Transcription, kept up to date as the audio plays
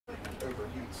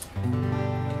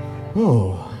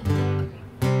Oh,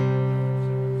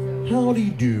 howdy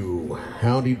do,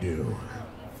 howdy do.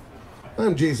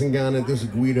 I'm Jason Garnett, this is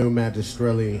Guido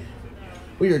Magistrelli.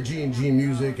 We are G&G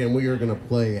Music, and we are going to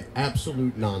play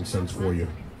absolute nonsense for you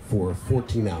for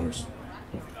 14 hours.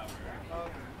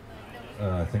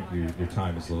 I think your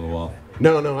time is a little off.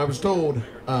 No, I was told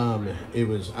it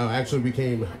was, actually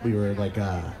we were like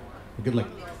a good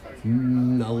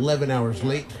 11 hours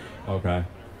late. Okay.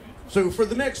 So for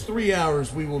the next 3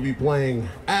 hours, we will be playing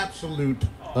absolute,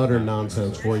 utter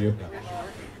nonsense for you.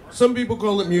 Some people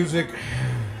call it music.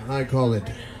 I call it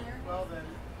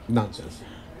nonsense.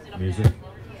 Music?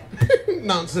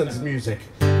 Nonsense music.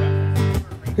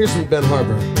 Here's some Ben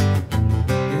Harper.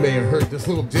 You may have heard this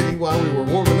little ditty while we were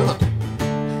warming up.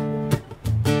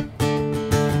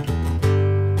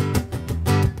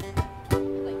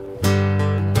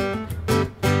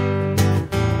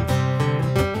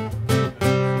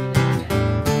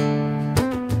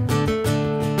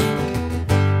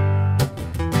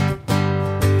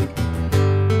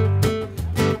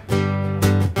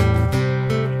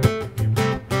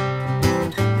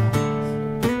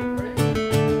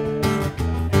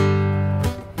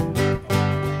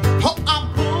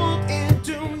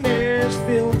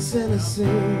 Tennessee,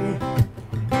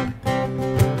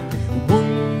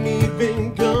 wouldn't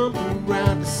even come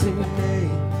around to see me,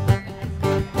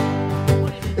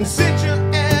 and sent you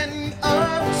heading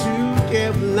up to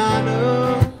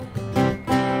Carolina.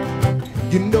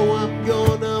 You know I'm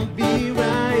gonna be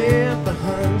right here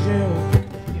behind you,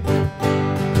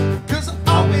 'cause I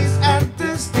always have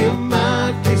to steal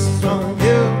my kisses from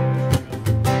you.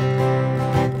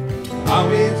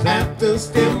 Always have to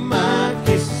steal my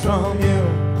kisses from you.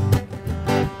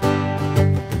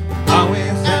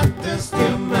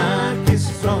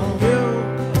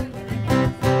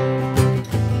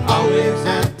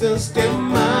 Steal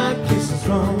my kisses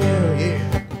from you, yeah.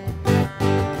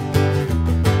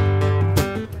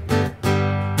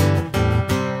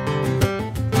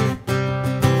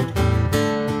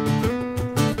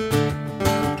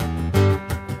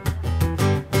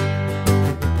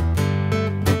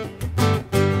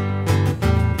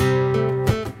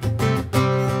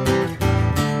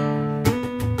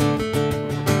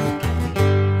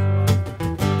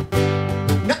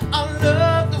 Now I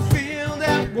love to feel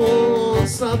that warm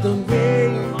southern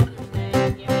rain,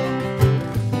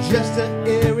 just to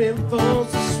hear it fall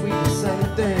so sweet and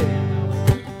Saturday,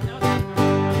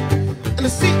 and to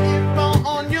see it fall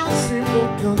on your simple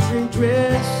country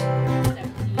dress.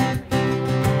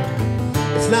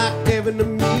 It's like heaven to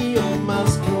me, I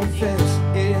must confess,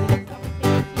 yeah.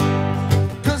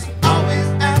 'Cause I always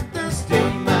have to steal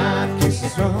my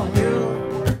kisses from you.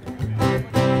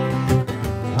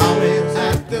 Always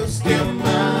have to steal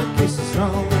my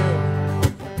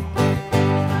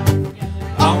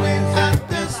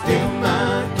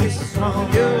kisses from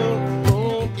you.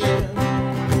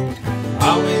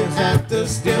 Always have to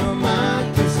steal my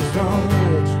kisses from you.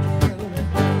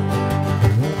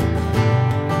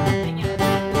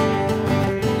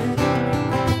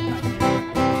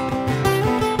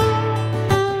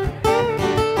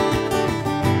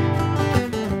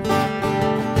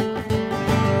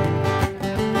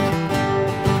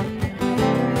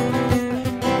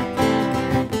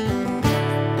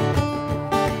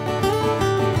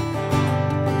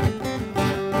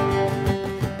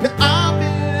 Now I've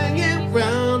been hanging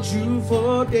around you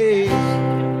for days,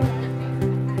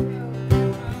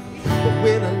 but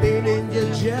when I lean in, you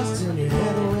just turn your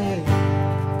head away.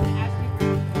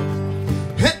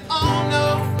 And oh no,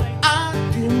 I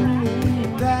didn't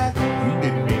mean that. You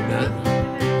didn't mean that.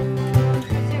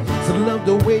 So I love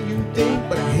the way you think,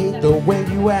 but I hate the way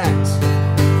you act.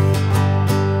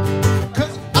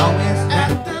 'Cause I always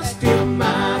have to steal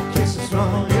my kisses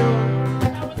from you.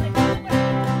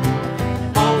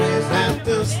 Always have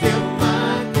to steal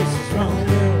my kisses from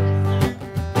you.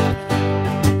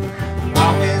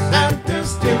 Always have to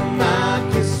steal my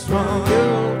kisses from you.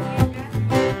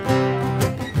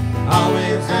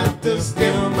 Always have to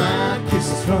steal my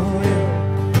kisses from you.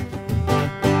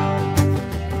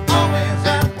 Always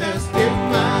have to steal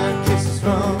my kisses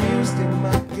from you. Steal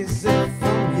my kisses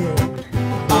from you.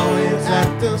 Always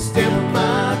have to steal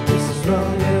my kisses from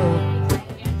you.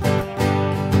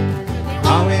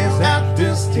 Always have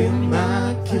to steal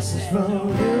my kisses from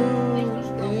you.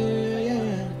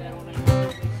 Yeah.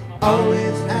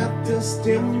 Always have to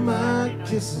steal my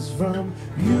kisses from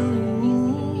you.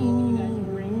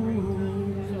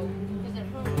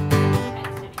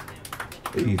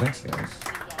 Hey, thanks guys.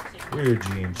 We're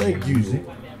G&G Thank you. Music.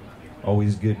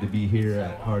 Always good to be here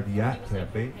at Yacht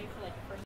Cafe.